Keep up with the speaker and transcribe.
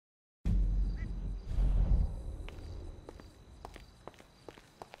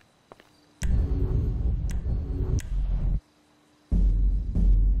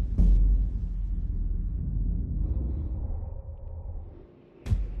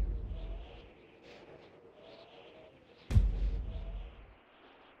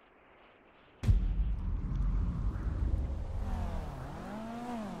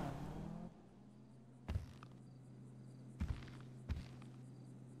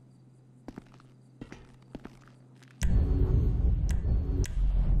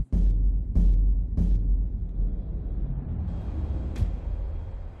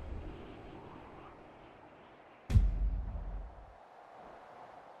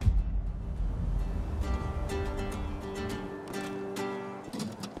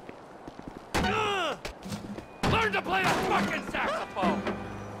to play the fucking saxophone!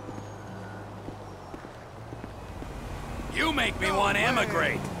 You make me want to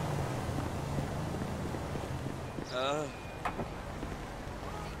emigrate.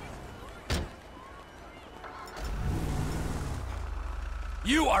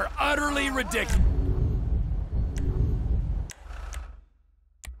 You are utterly ridiculous.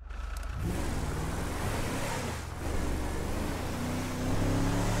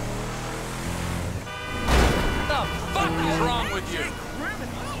 What the fuck is wrong with you?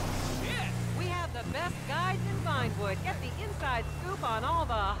 We have the best guides in Vinewood. Get the inside scoop on all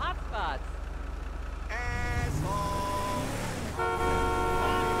the hot spots.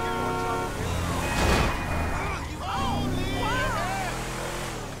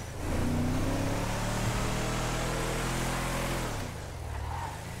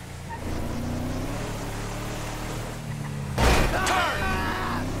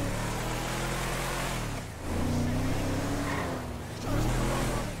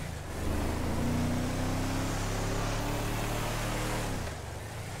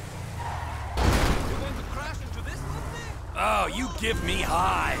 Oh, you give me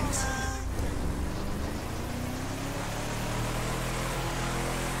hives.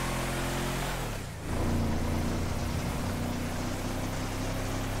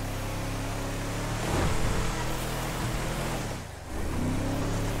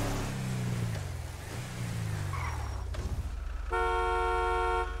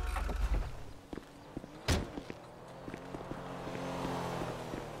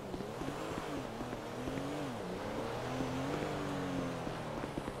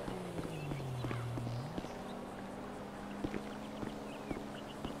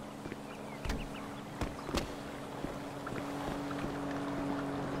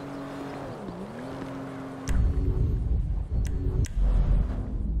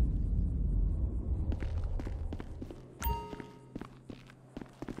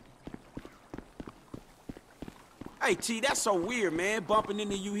 Hey, T, that's so weird, man, bumping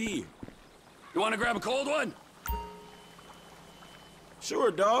into you here. You want to grab a cold one?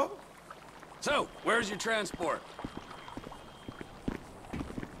 Sure, dawg. So, where's your transport?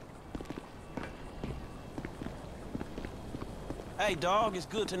 Hey, dawg, it's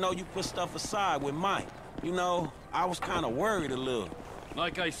good to know you put stuff aside with Mike. You know, I was kind of worried a little.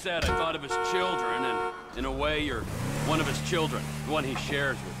 Like I said, I thought of his children, and in a way, you're one of his children, the one he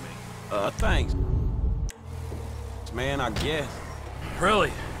shares with me. Thanks. Man, I guess. Really?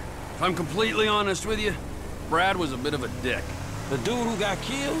 If I'm completely honest with you, Brad was a bit of a dick. The dude who got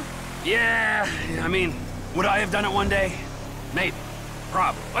killed? Yeah, I mean, would I have done it one day? Maybe.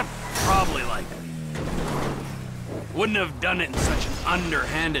 Probably. Probably like it. Wouldn't have done it in such an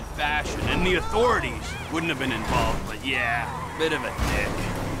underhanded fashion, and the authorities wouldn't have been involved, but yeah, bit of a dick.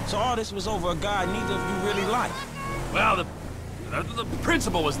 So all this was over a guy neither of you really liked? Well, the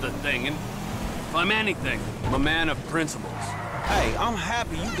principle was the thing, and if I'm anything, I'm a man of principles. Hey, I'm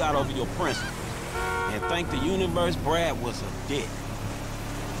happy you got over your principles. And thank the universe Brad was a dick.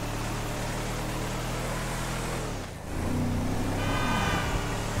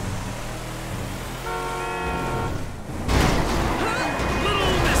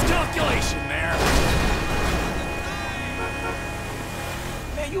 Little miscalculation there.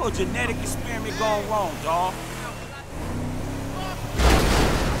 Man, you a genetic experiment gone wrong, dawg.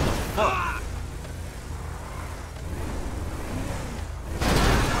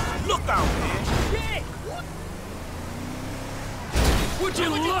 Look out, man! Shit! Would you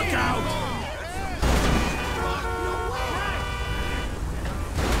look out?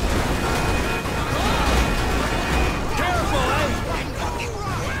 Careful, eh?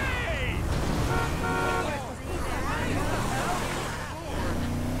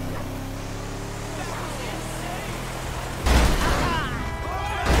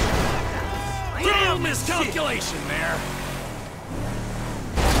 Little miscalculation there.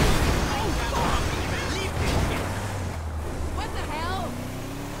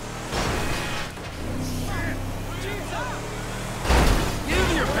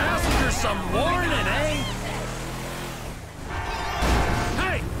 Some warning, eh?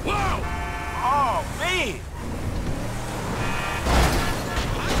 Hey, whoa! Oh, man!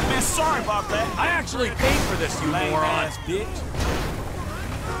 Man, sorry about that. I actually paid for this, you Lame moron. ass bitch.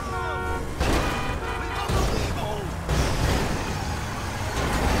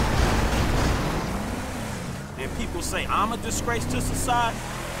 And people say I'm a disgrace to society.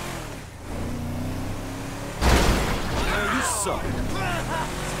 Man, you suck.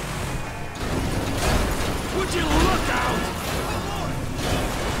 Would you look out?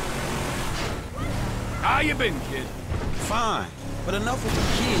 How you been, kid? Fine, but enough with the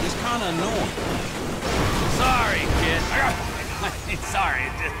kid. It's kind of annoying. Sorry, kid. Sorry.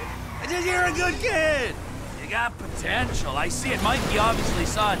 You're a good kid. You got potential. I see it. Mikey obviously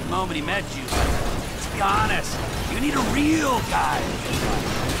saw it the moment he met you. Let's be honest. You need a real guy.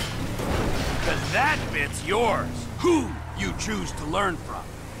 Because that bit's yours. Who you choose to learn from.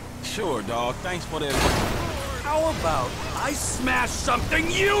 Sure, dog. Thanks for that. How about I smash something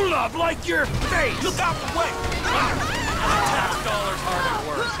you love, like your face? Look out the way! Tax dollars hard at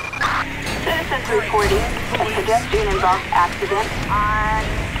work. Citizens reporting a pedestrian-involved accident on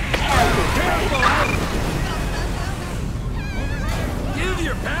Heritage Way. Give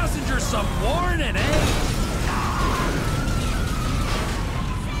your passengers some warning, eh?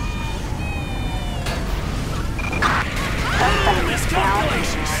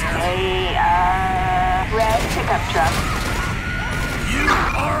 Miscalculation, a red pickup truck. You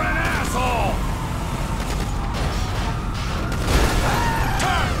are an asshole!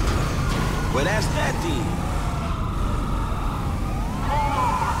 Well, that's that then.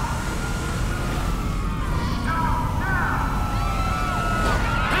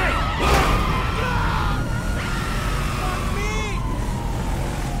 Hey!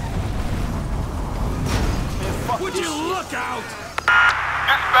 Man, fuck Would this you shit. look out?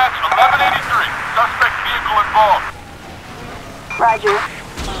 Dispatch 1183. Suspect vehicle involved. Roger.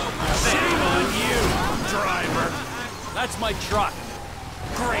 Shame on you, driver. That's my truck.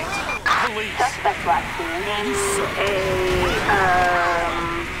 Great. Police. Suspect last seen in a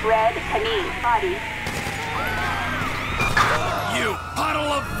red Panini body. You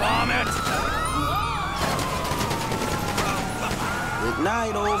puddle of vomit! Good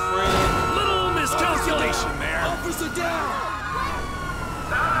night, old friend. Little miscalculation there. Officer down.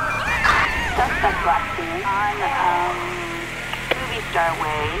 Suspect last seen on Movie Star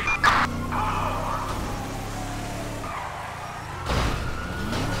Way.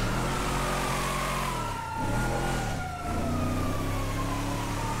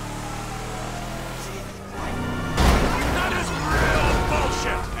 That is real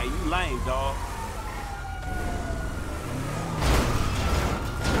bullshit! Hey, you lame, dog.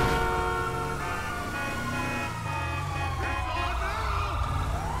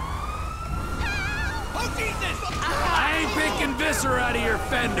 I ain't picking viscera out of your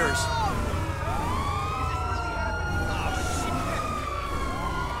fenders.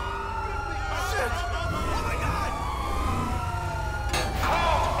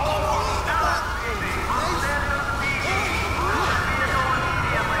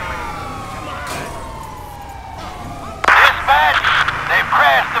 Dispatch, they've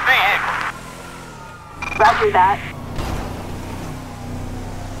crashed the vehicle. Roger that.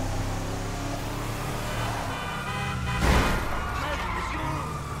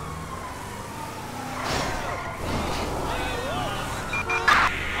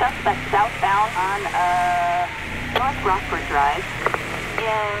 Suspect southbound on North Rockford Drive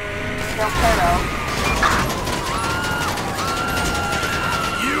in Del Perro.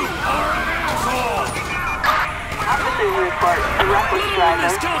 You are an asshole! Officers report a reckless Little driver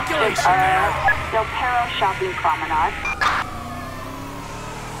miscalculation at there. Del Perro Shopping Promenade.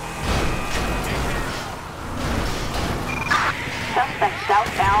 Suspect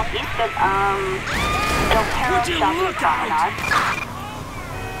southbound east of Del Perro Would you Shopping look out? Promenade.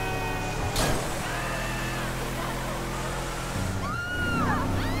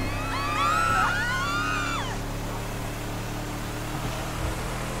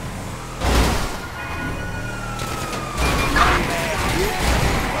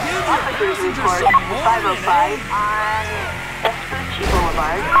 Officers report 505 on Vespucci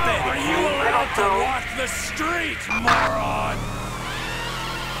Boulevard. Are you allowed to walk the streets, moron?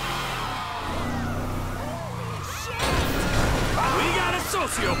 We got a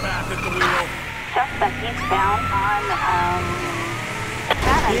sociopath at the wheel. Suspect eastbound on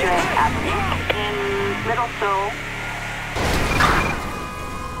San Andreas Avenue in Little Seoul.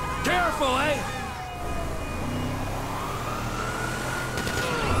 Careful, eh?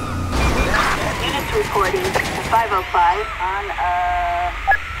 Units reporting 505 on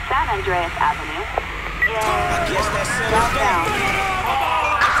San Andreas Avenue I in guess that's settled downtown. down.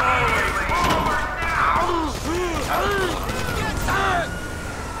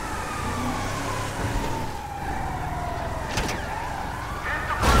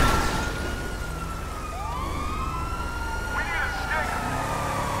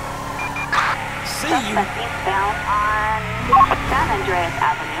 See you. Suspect eastbound on San Andreas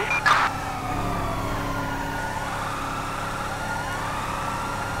Avenue.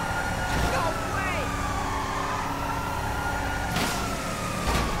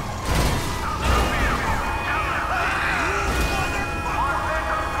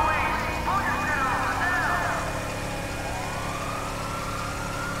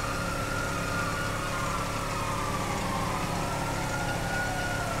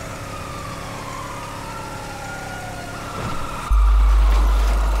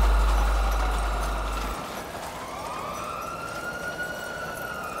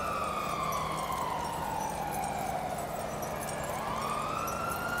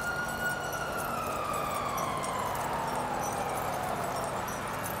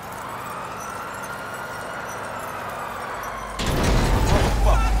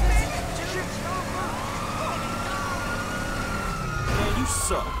 What's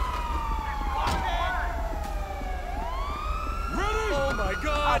up? Ready? Oh my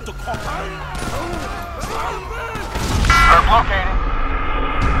God! Out the car. Herb located.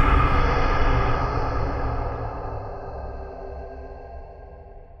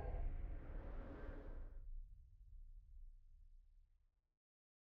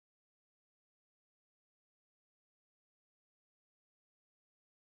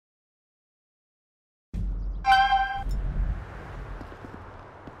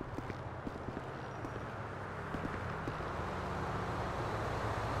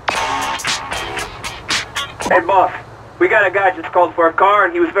 Hey, boss. We got a guy just called for a car,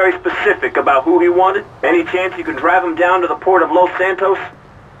 and he was very specific about who he wanted. Any chance you can drive him down to the port of Los Santos?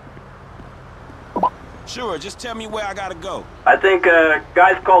 Sure, just tell me where I gotta go. I think a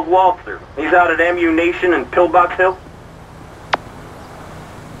guy's called Walter. He's out at MU Nation and Pillbox Hill.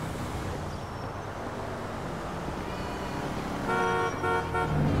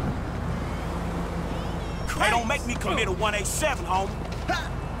 Hey, don't make me commit a 187, homie.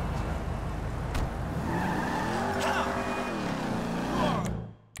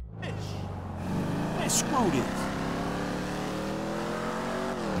 Man, screw this.